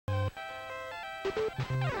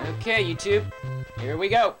Okay, YouTube. Here we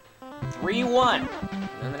go. 3-1.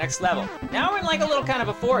 And the next level. Now we're in like a little kind of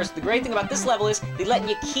a forest. The great thing about this level is they let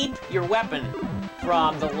you keep your weapon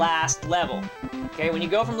from the last level. Okay, when you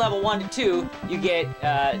go from level 1 to 2, you get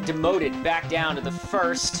demoted back down to the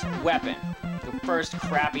first weapon. The first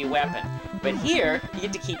crappy weapon. But here, you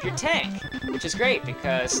get to keep your tank, which is great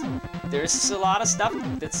because there's a lot of stuff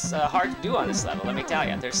that's hard to do on this level, let me tell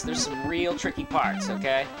you. There's some real tricky parts,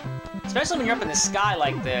 okay? Especially when you're up in the sky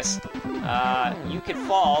like this, you could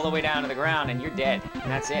fall all the way down to the ground and you're dead,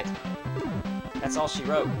 and that's it. That's all she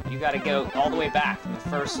wrote. You gotta go all the way back from the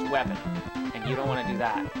first weapon, and you don't want to do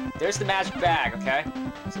that. There's the magic bag, okay?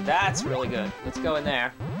 So that's really good. Let's go in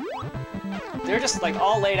there. They're just like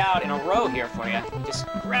all laid out in a row here for you. Just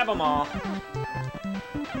grab them all.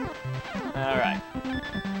 Alright.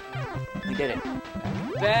 We did it.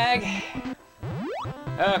 Bag.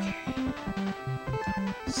 Okay.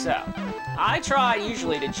 So, I try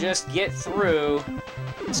usually to just get through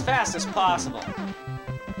as fast as possible.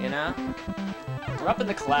 You know? We're up in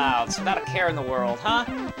the clouds without a care in the world, huh?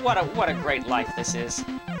 What a great life this is.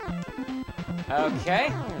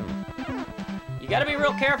 Okay. You gotta be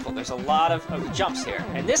real careful. There's a lot of jumps here.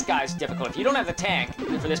 And this guy's difficult. If you don't have the tank,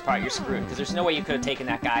 for this part, you're screwed. Because there's no way you could have taken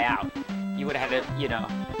that guy out. You would have had to, you know,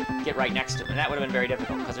 get right next to him. And that would have been very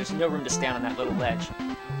difficult, because there's no room to stand on that little ledge.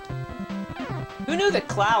 Who knew that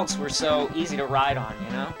clouds were so easy to ride on,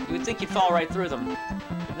 you know? You would think you'd fall right through them.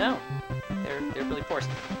 But no. They're really porous.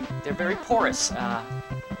 They're very porous,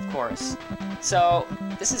 of course. So,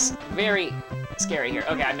 this is very scary here.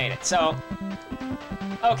 Okay, I made it. So,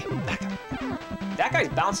 okay, back up. That guy's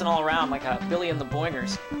bouncing all around like a Billy and the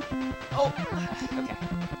Boingers. Oh, okay.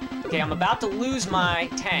 Okay, I'm about to lose my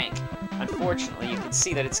tank. Unfortunately, you can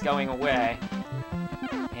see that it's going away.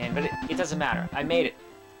 But it doesn't matter. I made it.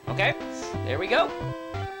 Okay, there we go.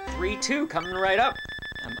 3-2 coming right up.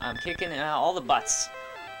 I'm kicking all the butts.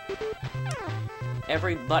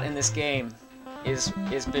 Every butt in this game is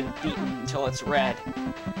been beaten until it's red.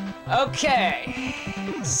 Okay,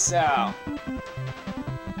 so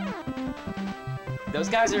those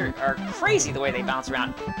guys are crazy the way they bounce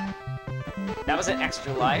around. That was an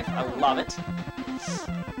extra life. I love it.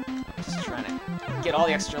 Just trying to get all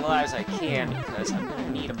the extra lives I can because I'm gonna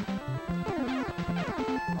need them.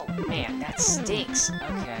 Oh man, that stinks.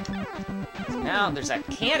 Okay. So now there's a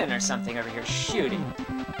cannon or something over here shooting.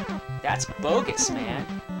 That's bogus, man.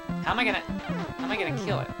 How am I gonna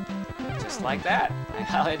kill it? Just like that.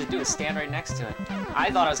 All I had to do is stand right next to it. I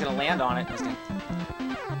thought I was gonna land on it. I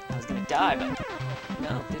was gonna die, but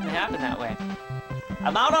no, it didn't happen that way.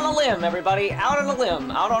 I'm out on a limb, everybody. Out on a limb.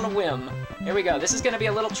 Out on a whim. Here we go. This is gonna be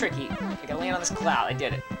a little tricky. I gotta land on this cloud. I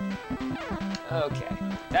did it. Okay.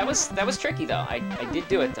 That was tricky though. I did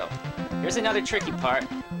do it though. Here's another tricky part.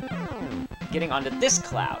 Getting onto this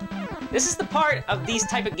cloud. This is the part of these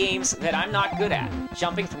type of games that I'm not good at.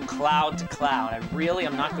 Jumping from cloud to cloud. I really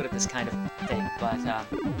am not good at this kind of thing, but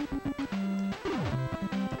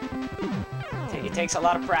it takes a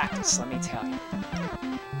lot of practice, let me tell you.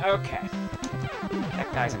 Okay.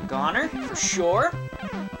 That guy's a goner, for sure.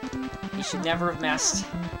 He should never have messed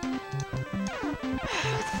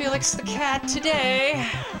with Felix the Cat today.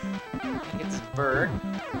 Gotta get this bird.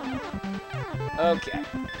 Okay.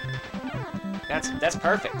 That's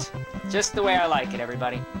perfect. Just the way I like it,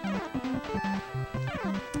 everybody.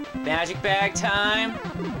 Magic bag time.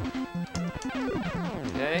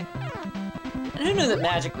 Okay. And who knew that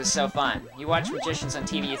magic was so fun? You watch magicians on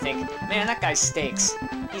TV, you think, man, that guy stinks.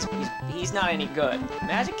 He's not any good.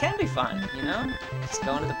 Magic can be fun, you know? Just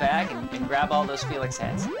go into the bag and grab all those Felix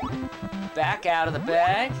heads. Back out of the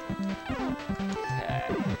bag. Okay.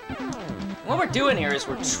 What we're doing here is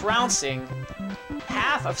we're trouncing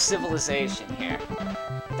half of civilization here.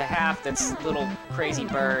 The half that's little crazy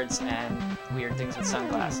birds and weird things with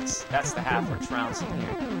sunglasses. That's the half we're trouncing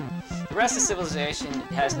here. The rest of civilization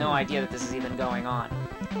has no idea that this is even going on.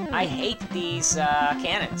 I hate these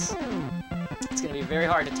cannons. It's going to be very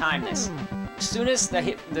hard to time this. As soon as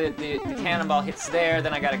the cannonball hits there,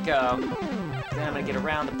 then I gotta go. Then I'm going to get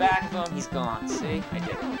around the back of him. He's gone. See? I did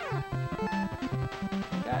it.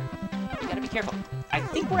 You gotta be careful. I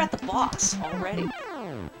think we're at the boss already.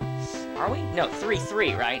 Are we? No,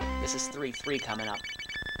 3-3, right? This is 3-3 coming up.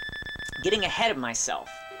 Getting ahead of myself.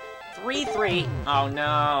 3-3. Oh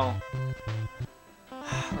no.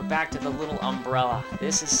 We're back to the little umbrella.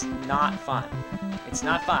 This is not fun. It's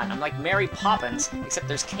not fun. I'm like Mary Poppins, except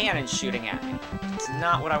there's cannons shooting at me. It's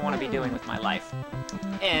not what I want to be doing with my life.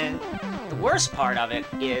 And the worst part of it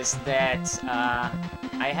is that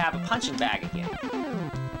I have a punching bag again.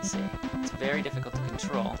 Let's see. It's very difficult to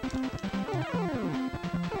control.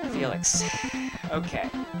 Felix. Okay.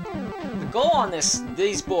 The goal on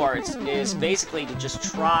these boards is basically to just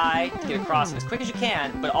try to get across as quick as you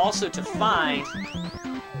can, but also to find.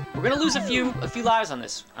 We're gonna lose a few lives on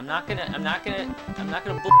this. I'm not gonna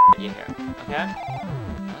bullshit you here. Okay?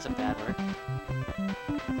 That was a bad word.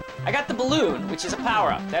 I got the balloon, which is a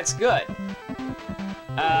power-up. That's good.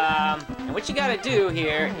 And what you gotta do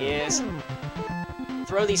here is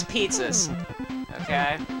throw these pizzas,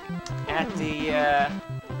 okay, at the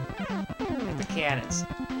cannons.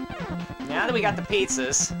 Now that we got the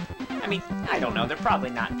pizzas, I mean, I don't know, they're probably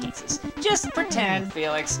not pizzas. Just pretend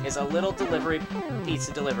Felix is a little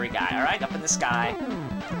pizza delivery guy, alright, up in the sky.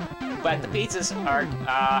 But the pizzas are,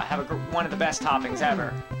 have one of the best toppings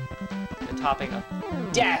ever. The topping of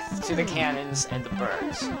death to the cannons and the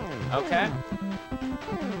birds. Okay?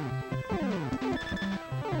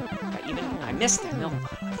 I missed that milk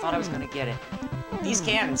bottle. I thought I was gonna get it. These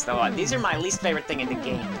cannons, though, these are my least favorite thing in the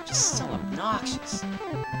game. They're just so obnoxious.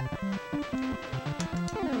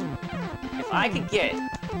 If I could get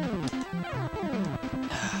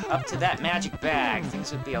up to that magic bag,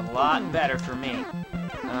 things would be a lot better for me.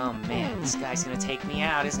 Oh man, this guy's gonna take me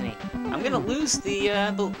out, isn't he? I'm gonna lose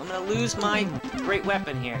I'm gonna lose my great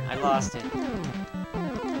weapon here. I lost it.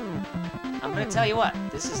 I'm gonna tell you what,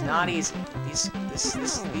 this is not easy.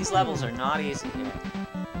 These levels are not easy here.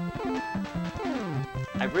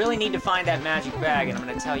 I really need to find that magic bag, and I'm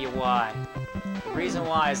gonna tell you why. The reason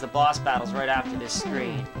why is the boss battle's right after this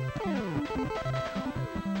screen.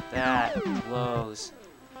 That blows.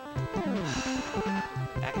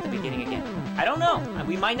 Back at the beginning again. I don't know.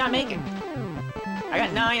 We might not make it. I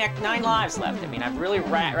got nine lives left. I mean, I've really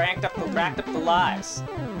racked up the lives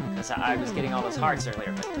because I was getting all those hearts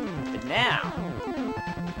earlier. But now,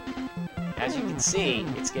 as you can see,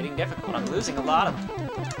 it's getting difficult. I'm losing a lot of them.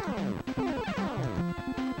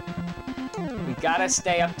 We gotta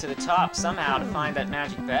stay up to the top somehow to find that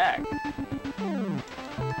magic bag.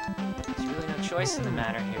 There's really no choice in the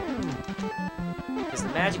matter here. Because the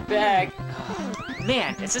magic bag... Oh,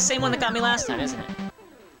 man, it's the same one that got me last time, isn't it?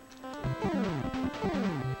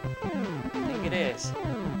 I think it is.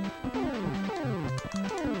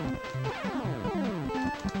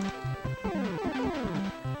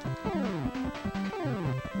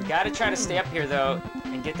 We gotta try to stay up here, though,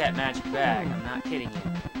 and get that magic bag. I'm not kidding you.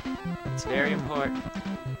 It's very important.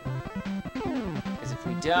 Because if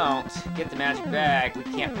we don't get the magic bag, we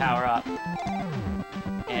can't power up.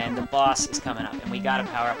 And the boss is coming up, and we gotta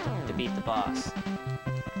power up to beat the boss.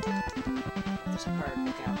 There's a bird,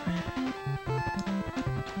 look out.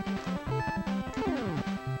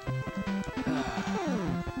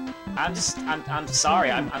 I'm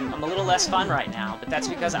sorry, I'm a little less fun right now, but that's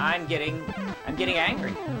because I'm getting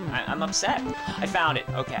angry. I'm upset. I found it,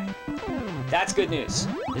 okay. That's good news.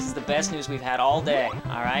 This is the best news we've had all day,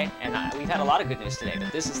 alright? And we've had a lot of good news today,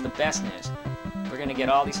 but this is the best news. We're gonna get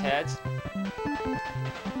all these heads.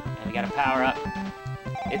 We gotta power up.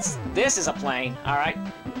 This is a plane, alright?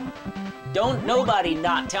 Don't nobody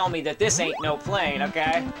not tell me that this ain't no plane,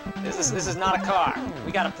 okay? This is not a car.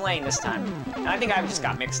 We got a plane this time. And I think I just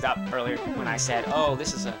got mixed up earlier when I said, oh,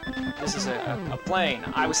 this is a plane.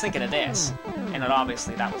 I was thinking of this. And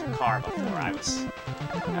obviously that was a car before. I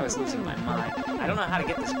was losing my mind. I don't know how to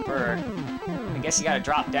get this bird. I guess you gotta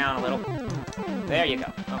drop down a little. There you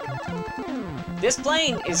go. Okay. This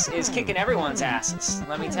plane is kicking everyone's asses,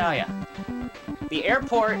 let me tell you. The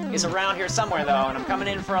airport is around here somewhere, though, and I'm coming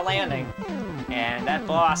in for a landing. And that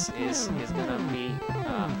boss is gonna be,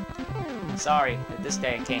 sorry that this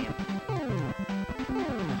day came.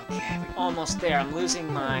 Okay, we're almost there. I'm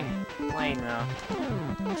losing my plane, though,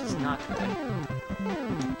 which is not good.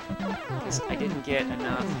 Because I didn't get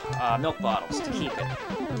enough milk bottles to keep it.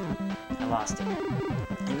 I lost it.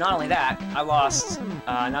 And not only that, I lost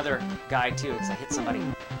another guy too, because I hit somebody.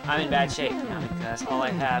 I'm in bad shape now, because all I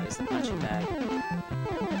have is the punching bag.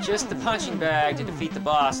 Just the punching bag to defeat the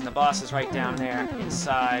boss, and the boss is right down there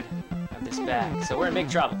inside of this bag. So we're in big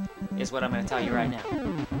trouble, is what I'm going to tell you right now.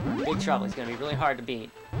 We're in big trouble. He's going to be really hard to beat.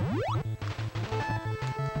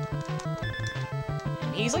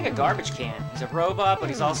 And he's like a garbage can. He's a robot, but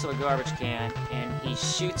he's also a garbage can, and he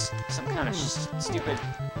shoots some kind of stupid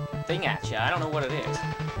thing at you. I don't know what it is.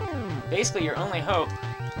 Basically, your only hope.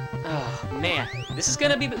 Oh man, this is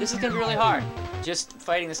gonna be really hard. Just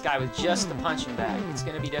fighting this guy with just the punching bag. It's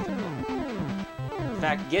gonna be difficult. In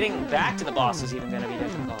fact, getting back to the boss is even gonna be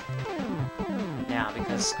difficult now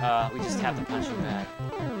because we just have the punching bag.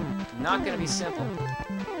 Not gonna be simple.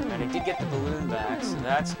 And I did get the balloon back, so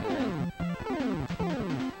that's good.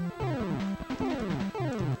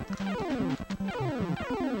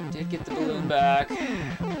 Did get the balloon back.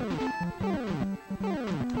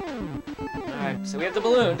 Alright, so we have the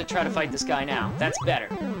balloon to try to fight this guy now. That's better.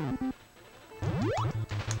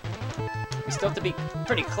 We still have to be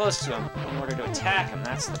pretty close to him in order to attack him.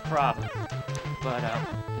 That's the problem. But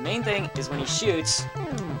the main thing is when he shoots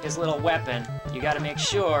his little weapon, you gotta make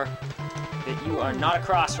sure that you are not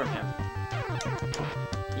across from him.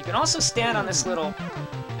 You can also stand on this little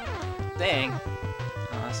thing.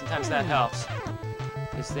 Sometimes that helps.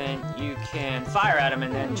 Because then you can fire at him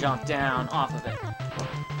and then jump down off of it.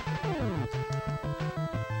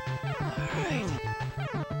 Alright.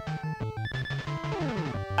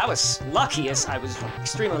 I was lucky, I was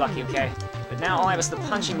extremely lucky, okay? But now all I have is the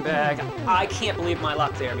punching bag. I can't believe my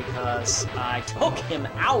luck there because I took him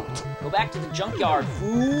out. Go back to the junkyard,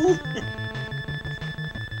 fool.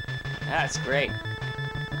 That's great.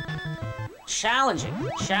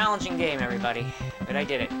 Challenging game, everybody. But I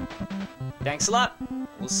did it. Thanks a lot.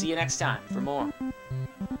 We'll see you next time for more.